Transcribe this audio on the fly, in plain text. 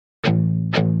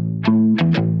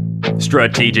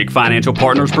Strategic Financial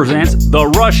Partners presents the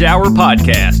Rush Hour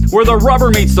Podcast, where the rubber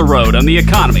meets the road on the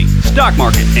economy, stock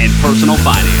market, and personal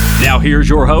finance. Now here's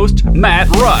your host, Matt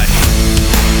Rush.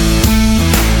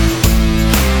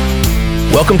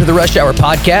 Welcome to the Rush Hour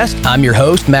Podcast. I'm your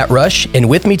host, Matt Rush, and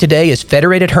with me today is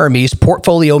Federated Hermes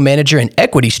Portfolio Manager and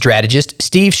Equity Strategist,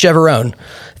 Steve Cheverone.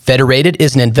 Federated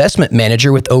is an investment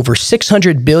manager with over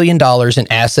 $600 billion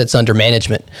in assets under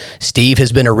management. Steve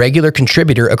has been a regular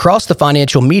contributor across the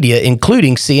financial media,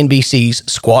 including CNBC's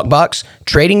Squawk Box,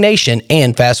 Trading Nation,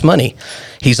 and Fast Money.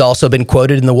 He's also been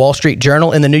quoted in the Wall Street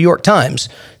Journal and the New York Times.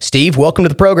 Steve, welcome to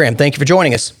the program. Thank you for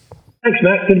joining us. Thanks,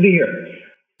 Matt. Good to be here.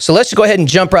 So let's go ahead and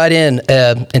jump right in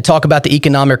and talk about the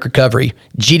economic recovery.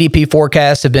 GDP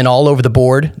forecasts have been all over the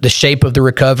board. The shape of the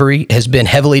recovery has been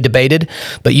heavily debated,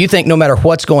 but you think no matter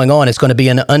what's going on, it's going to be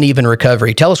an uneven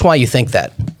recovery. Tell us why you think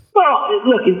that. Well,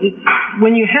 look,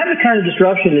 when you have the kind of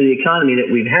disruption to the economy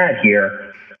that we've had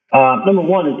here, number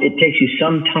one, it takes you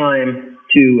some time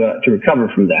to recover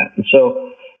from that. And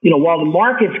so, while the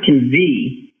markets can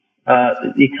be,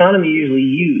 the economy usually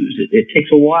it takes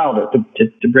a while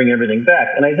to bring everything back.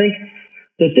 And I think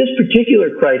that this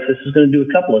particular crisis is going to do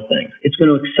a couple of things. It's going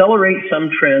to accelerate some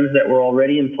trends that were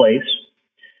already in place,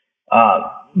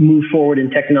 move forward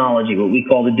in technology, what we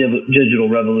call the digital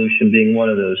revolution being one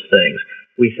of those things.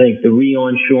 We think the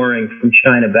re-onshoring from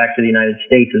China back to the United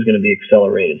States is going to be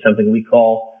accelerated, something we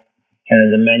call kind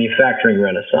of the manufacturing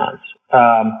renaissance.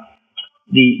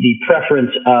 The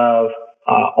preference of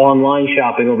online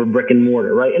shopping over brick and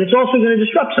mortar, right? And it's also going to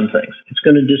disrupt some things. It's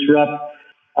going to disrupt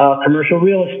commercial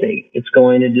real estate. It's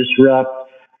going to disrupt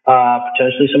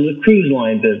potentially some of the cruise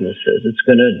line businesses. It's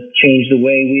going to change the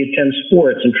way we attend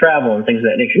sports and travel and things of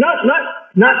that nature. Not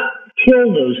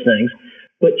kill those things,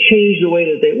 but change the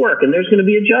way that they work. And there's going to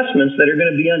be adjustments that are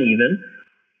going to be uneven.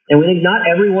 And we think not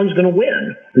everyone's going to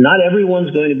win. Not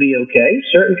everyone's going to be okay.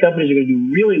 Certain companies are going to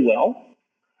do really well.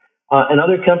 And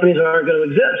other companies aren't going to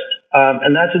exist.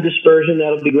 And that's a dispersion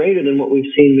that'll be greater than what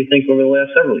we've seen, we think, over the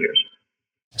last several years.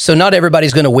 So not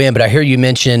everybody's going to win, but I hear you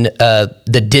mention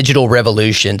the digital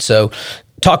revolution. So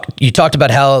you talked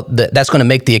about how that's going to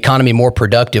make the economy more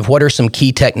productive. What are some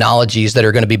key technologies that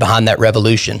are going to be behind that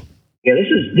revolution? Yeah,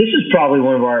 this is probably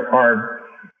one of our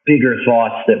bigger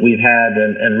thoughts that we've had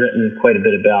and written quite a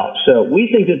bit about. So we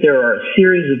think that there are a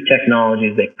series of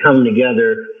technologies that come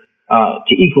together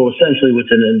to equal essentially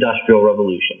what's an industrial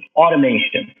revolution.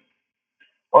 Automation,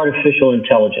 artificial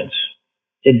intelligence,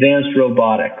 advanced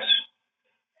robotics,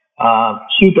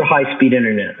 super high-speed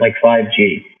internet like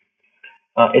 5G,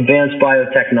 advanced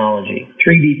biotechnology,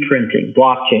 3D printing,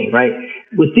 blockchain, right?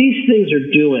 What these things are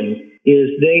doing is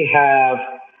they have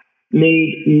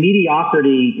made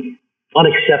mediocrity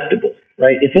unacceptable,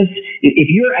 right? If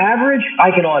you're average,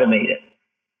 I can automate it.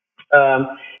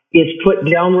 It's put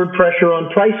downward pressure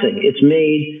on pricing. It's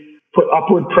put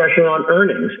upward pressure on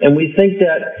earnings. And we think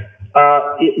that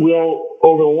it will,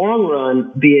 over the long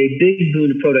run, be a big boon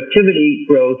to productivity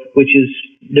growth, which is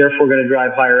therefore going to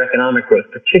drive higher economic growth,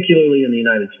 particularly in the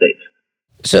United States.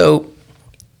 So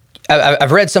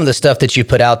I've read some of the stuff that you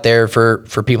put out there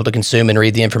for people to consume and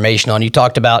read the information on. You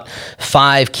talked about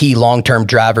 5 key long-term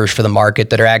drivers for the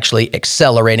market that are actually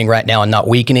accelerating right now and not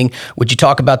weakening. Would you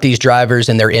talk about these drivers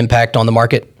and their impact on the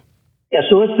market? Yeah,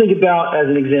 so let's think about,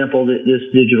 as an example, this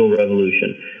digital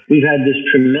revolution. We've had this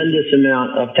tremendous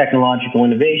amount of technological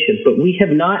innovation, but we have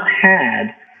not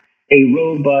had a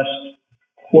robust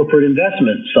corporate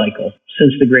investment cycle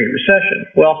since the Great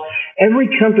Recession. Well, every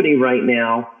company right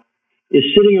now is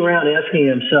sitting around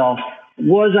asking themselves,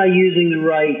 was I using the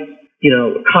right,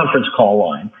 conference call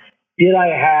line? Did I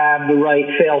have the right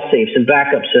fail-safes and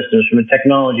backup systems from a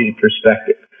technology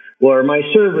perspective? Well, are my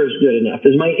servers good enough?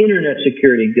 Is my internet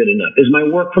security good enough? Is my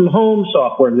work from home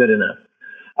software good enough?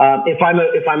 If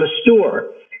I'm a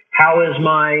store, how is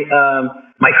my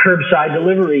curbside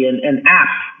delivery and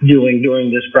app doing during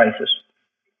this crisis?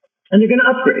 And they're going to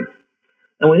upgrade.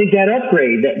 And we think that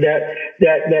upgrade,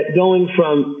 that going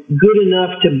from good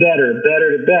enough to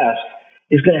better to best,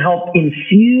 is going to help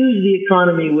infuse the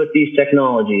economy with these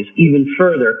technologies even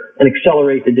further and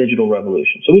accelerate the digital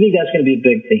revolution. So we think that's going to be a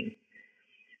big theme.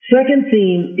 Second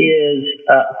theme is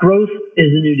growth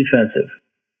is the new defensive.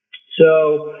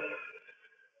 So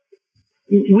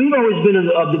we've always been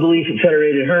of the belief at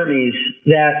Federated Hermes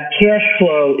that cash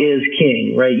flow is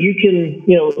king, right? You can,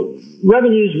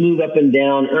 revenues move up and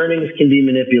down, earnings can be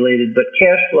manipulated, but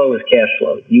cash flow is cash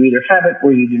flow. You either have it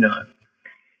or you do not.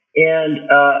 And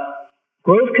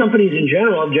growth companies in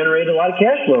general have generated a lot of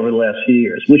cash flow over the last few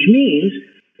years, which means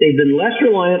they've been less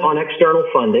reliant on external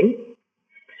funding.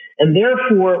 And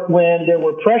therefore, when there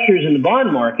were pressures in the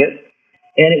bond market,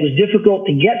 and it was difficult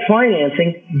to get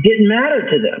financing, didn't matter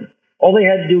to them. All they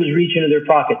had to do was reach into their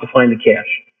pocket to find the cash.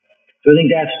 So I think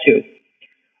that's two.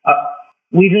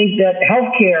 We think that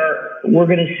healthcare, we're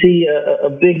going to see a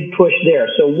big push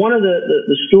there. So one of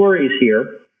the stories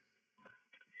here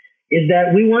is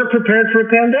that we weren't prepared for a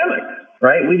pandemic,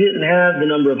 right? We didn't have the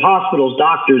number of hospitals,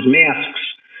 doctors, masks,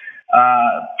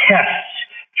 tests,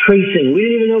 tracing. We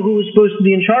didn't even know who was supposed to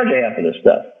be in charge of half of this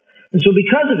stuff. And so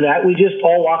because of that, we just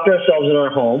all locked ourselves in our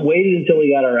home, waited until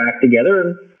we got our act together,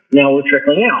 and now we're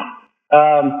trickling out.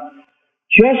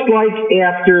 Just like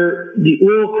after the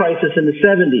oil crisis in the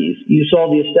 70s, you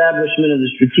saw the establishment of the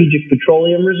Strategic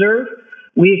Petroleum Reserve.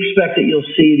 We expect that you'll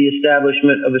see the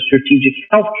establishment of a Strategic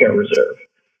Healthcare Reserve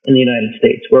in the United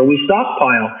States, where we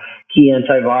stockpile key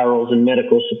antivirals and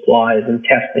medical supplies and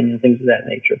testing and things of that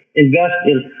nature. Invest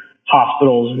in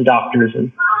hospitals and doctors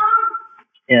and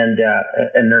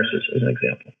nurses, as an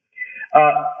example.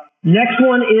 Next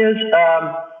one is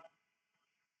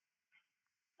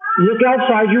look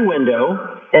outside your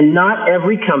window, and not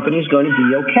every company is going to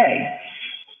be okay.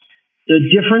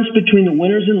 The difference between the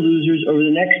winners and losers over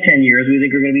the next 10 years, we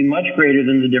think, are going to be much greater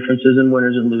than the differences in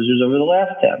winners and losers over the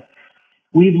last 10.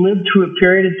 We've lived through a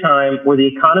period of time where the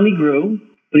economy grew,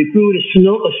 but it grew at a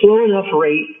slow enough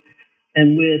rate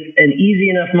and with an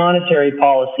easy enough monetary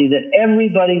policy that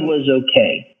everybody was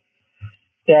okay.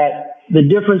 That the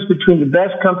difference between the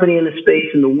best company in the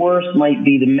space and the worst might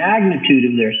be the magnitude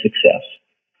of their success.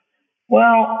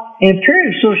 Well, in a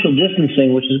period of social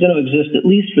distancing, which is going to exist at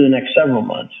least for the next several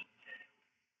months,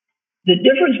 the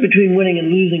difference between winning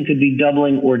and losing could be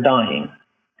doubling or dying.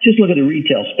 Just look at the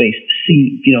retail space to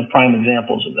see, prime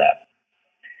examples of that.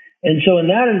 And so in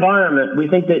that environment, we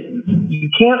think that you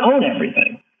can't own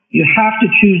everything. You have to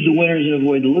choose the winners and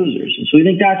avoid the losers. And so we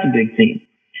think that's a big theme.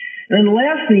 And then the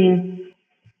last theme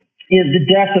is the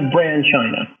death of brand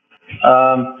China.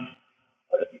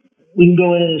 We can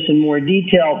go into this in more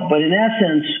detail, but in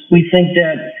essence, we think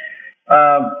that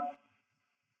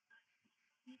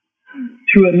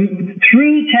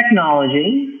through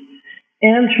technology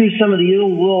and through some of the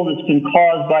ill will that's been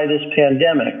caused by this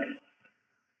pandemic,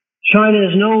 China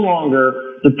is no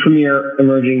longer the premier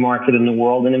emerging market in the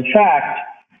world. And in fact,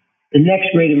 the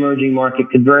next great emerging market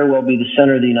could very well be the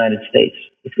center of the United States,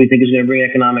 which we think is going to bring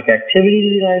economic activity to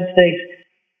the United States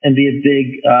and be a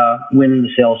big win in the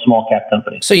sale of small cap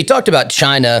companies. So you talked about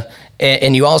China,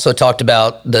 and you also talked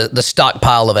about the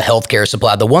stockpile of a healthcare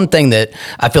supply. The one thing that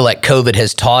I feel like COVID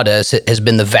has taught us has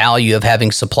been the value of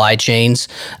having supply chains.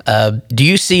 Do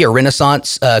you see a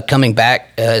renaissance coming back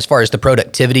as far as the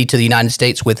productivity to the United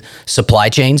States with supply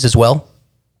chains as well?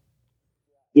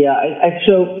 Yeah,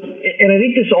 so I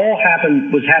think this all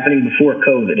was happening before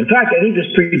COVID. In fact, I think this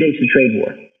predates the trade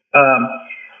war.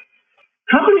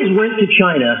 Companies went to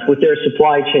China with their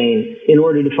supply chain in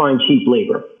order to find cheap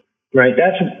labor, right?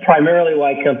 That's primarily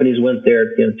why companies went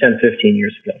there 10, 15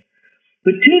 years ago.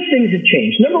 But two things have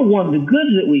changed. Number one, the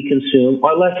goods that we consume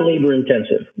are less labor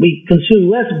intensive. We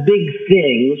consume less big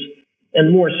things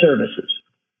and more services.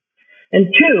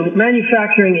 And two,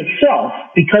 manufacturing itself,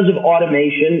 because of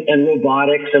automation and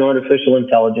robotics and artificial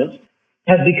intelligence,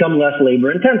 has become less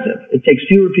labor intensive. It takes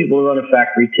fewer people to run a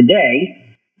factory today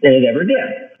than it ever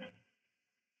did.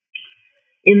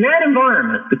 In that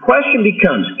environment, the question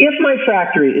becomes, if my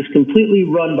factory is completely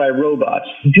run by robots,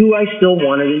 do I still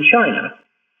want it in China?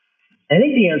 I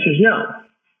think the answer is no.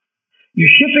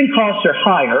 Your shipping costs are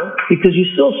higher because you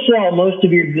still sell most of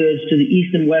your goods to the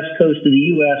east and west coast of the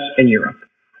U.S. and Europe.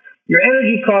 Your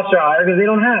energy costs are higher because they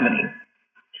don't have any.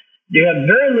 You have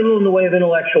very little in the way of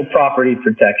intellectual property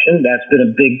protection. That's been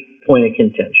a big point of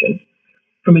contention.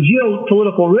 From a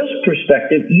geopolitical risk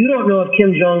perspective, you don't know if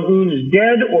Kim Jong-un is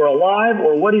dead or alive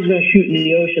or what he's going to shoot in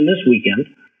the ocean this weekend.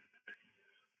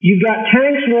 You've got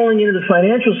tanks rolling into the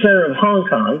financial center of Hong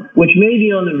Kong, which may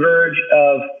be on the verge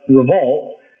of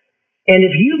revolt. And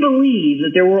if you believe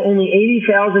that there were only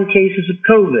 80,000 cases of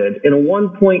COVID in a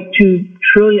 1.2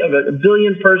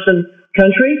 billion person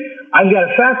country, I've got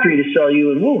a factory to sell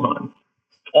you in Wuhan.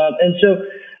 And so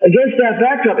against that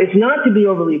backdrop, it's not to be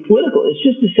overly political. It's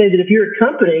just to say that if you're a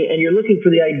company and you're looking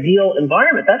for the ideal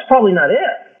environment, that's probably not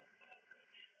it.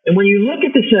 And when you look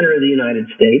at the center of the United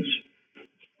States,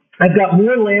 I've got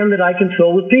more land that I can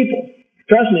fill with people.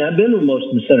 Trust me, I've been to most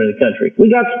of the center of the country. We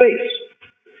got space.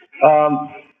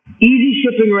 Easy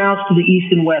shipping routes to the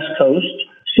east and west coast.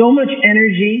 So much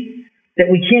energy that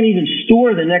we can't even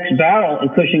store the next barrel in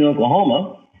Cushing,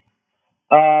 Oklahoma.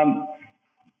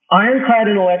 Ironclad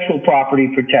intellectual property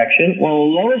protection, one of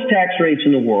the lowest tax rates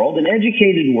in the world, an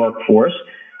educated workforce,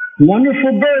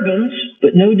 wonderful bourbons,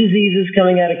 but no diseases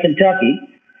coming out of Kentucky,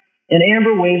 and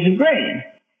amber waves of grain.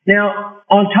 Now,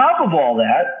 on top of all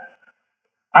that,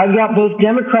 I've got both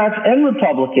Democrats and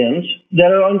Republicans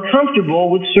that are uncomfortable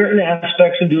with certain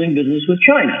aspects of doing business with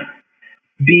China,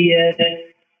 be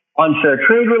it unfair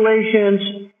trade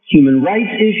relations, human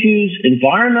rights issues,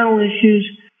 environmental issues.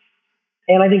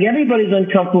 And I think everybody's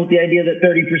uncomfortable with the idea that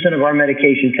 30% of our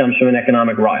medication comes from an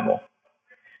economic rival.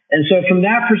 And so from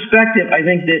that perspective, I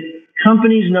think that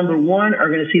companies, number one, are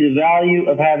going to see the value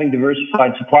of having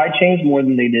diversified supply chains more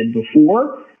than they did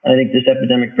before. And I think this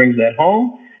epidemic brings that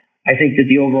home. I think that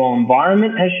the overall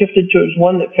environment has shifted towards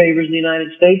one that favors the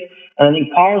United States. And I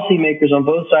think policymakers on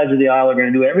both sides of the aisle are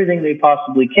going to do everything they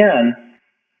possibly can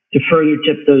to further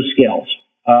tip those scales.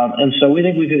 And so we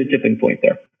think we've hit a tipping point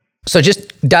there. So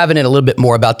just diving in a little bit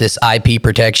more about this IP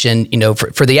protection,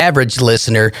 for the average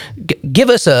listener, give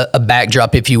us a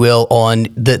backdrop, if you will, on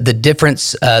the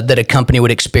difference that a company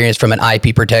would experience from an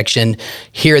IP protection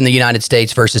here in the United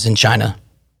States versus in China.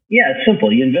 Yeah, it's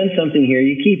simple. You invent something here,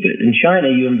 you keep it. In China,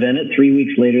 you invent it. 3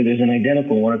 weeks later, there's an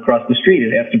identical one across the street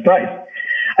at half the price.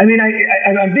 I mean,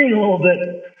 I'm being a little bit,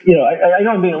 I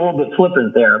know I'm being a little bit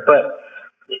flippant there, but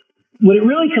what it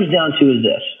really comes down to is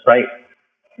this, right?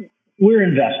 We're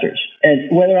investors.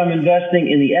 And whether I'm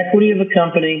investing in the equity of a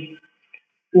company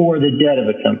or the debt of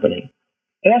a company,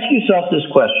 ask yourself this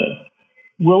question.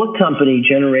 Will a company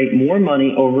generate more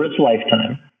money over its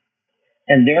lifetime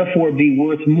and therefore be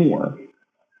worth more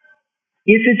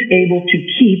if it's able to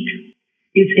keep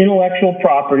its intellectual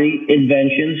property,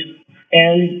 inventions,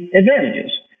 and advantages?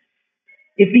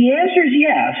 If the answer is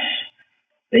yes,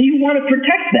 then you want to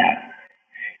protect that.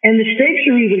 And the stakes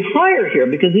are even higher here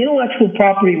because the intellectual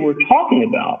property we're talking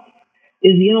about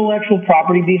is the intellectual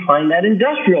property behind that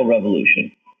industrial revolution.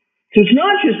 So it's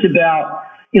not just about,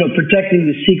 protecting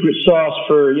the secret sauce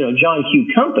for, John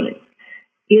Q. Company.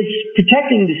 It's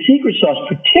protecting the secret sauce,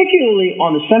 particularly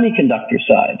on the semiconductor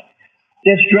side,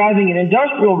 that's driving an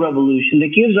industrial revolution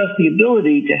that gives us the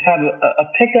ability to have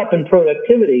a pickup in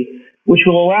productivity, which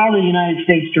will allow the United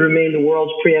States to remain the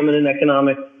world's preeminent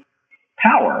economic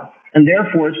power, and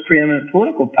therefore its preeminent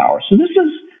political power. So this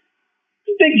is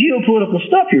big geopolitical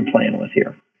stuff you're playing with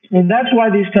here. And that's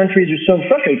why these countries are so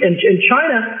frustrated. And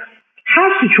China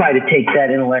has to try to take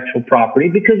that intellectual property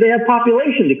because they have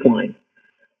population decline.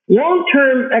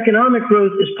 Long-term economic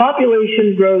growth is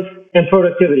population growth and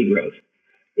productivity growth.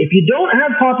 If you don't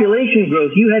have population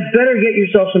growth, you had better get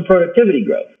yourself some productivity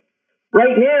growth.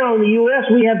 Right now in the U.S.,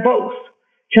 we have both.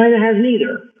 China has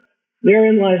neither.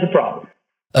 Therein lies the problem.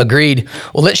 Agreed.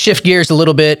 Well, let's shift gears a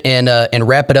little bit and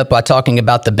wrap it up by talking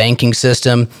about the banking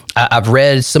system. I've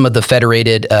read some of the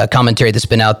Federated commentary that's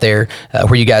been out there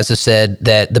where you guys have said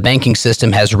that the banking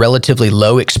system has relatively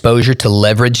low exposure to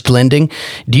leveraged lending.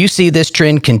 Do you see this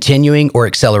trend continuing or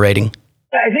accelerating?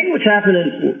 I think what's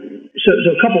happening, so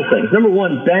a couple of things. Number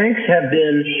one, banks have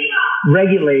been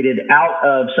regulated out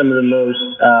of some of the most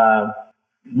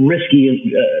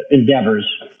risky endeavors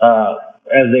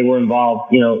as they were involved,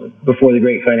 before the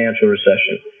great financial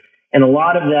recession. And a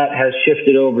lot of that has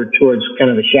shifted over towards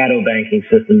kind of the shadow banking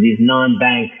system, these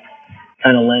non-bank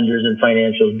kind of lenders and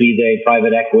financials, be they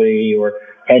private equity or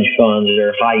hedge funds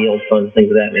or high yield funds,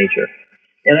 things of that nature.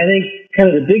 And I think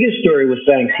kind of the biggest story with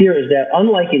banks here is that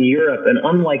unlike in Europe and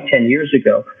unlike 10 years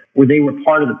ago, where they were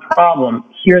part of the problem,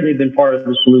 here they've been part of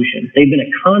the solution. They've been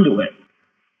a conduit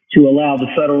to allow the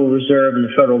Federal Reserve and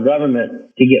the federal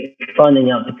government to get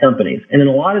funding out to companies. And in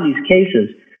a lot of these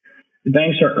cases, the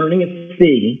banks are earning a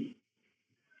fee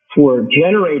for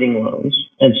generating loans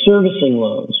and servicing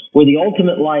loans, where the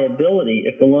ultimate liability,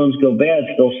 if the loans go bad,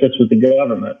 still sits with the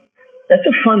government. That's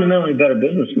a fundamentally better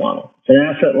business model. It's an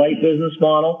asset-light business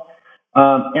model.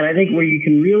 And I think where you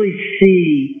can really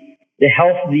see the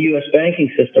health of the U.S. banking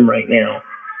system right now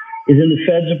is in the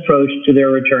Fed's approach to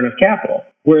their return of capital.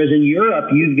 Whereas in Europe,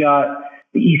 you've got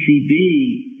the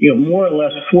ECB, more or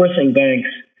less forcing banks,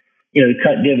 to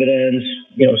cut dividends,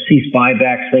 cease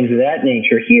buybacks, things of that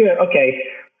nature. Here, okay,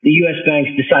 the U.S. banks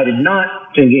decided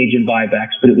not to engage in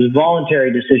buybacks, but it was a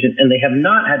voluntary decision, and they have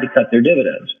not had to cut their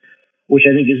dividends, which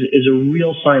I think is a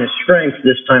real sign of strength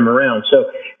this time around.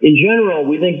 So in general,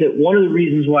 we think that one of the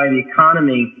reasons why the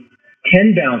economy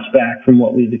can bounce back from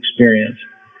what we've experienced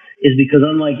is because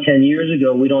unlike 10 years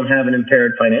ago, we don't have an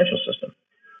impaired financial system,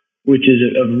 which is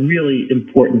a really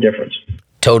important difference.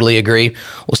 Totally agree.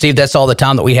 Well, Steve, that's all the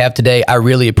time that we have today. I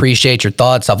really appreciate your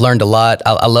thoughts. I've learned a lot.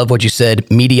 I love what you said.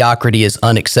 Mediocrity is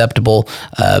unacceptable.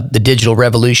 The digital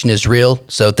revolution is real.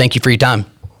 So thank you for your time.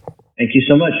 Thank you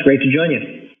so much. Great to join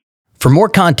you. For more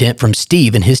content from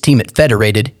Steve and his team at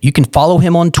Federated, you can follow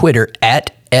him on Twitter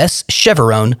at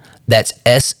 @SChiavarone. That's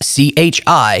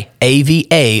SCHIAVARONE.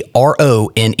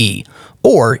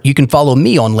 Or you can follow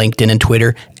me on LinkedIn and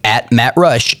Twitter at Matt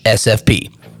Rush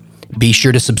SFP. Be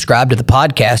sure to subscribe to the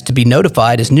podcast to be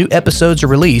notified as new episodes are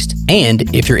released.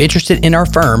 And if you're interested in our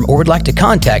firm or would like to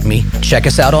contact me, check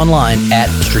us out online at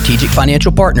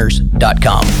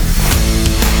strategicfinancialpartners.com.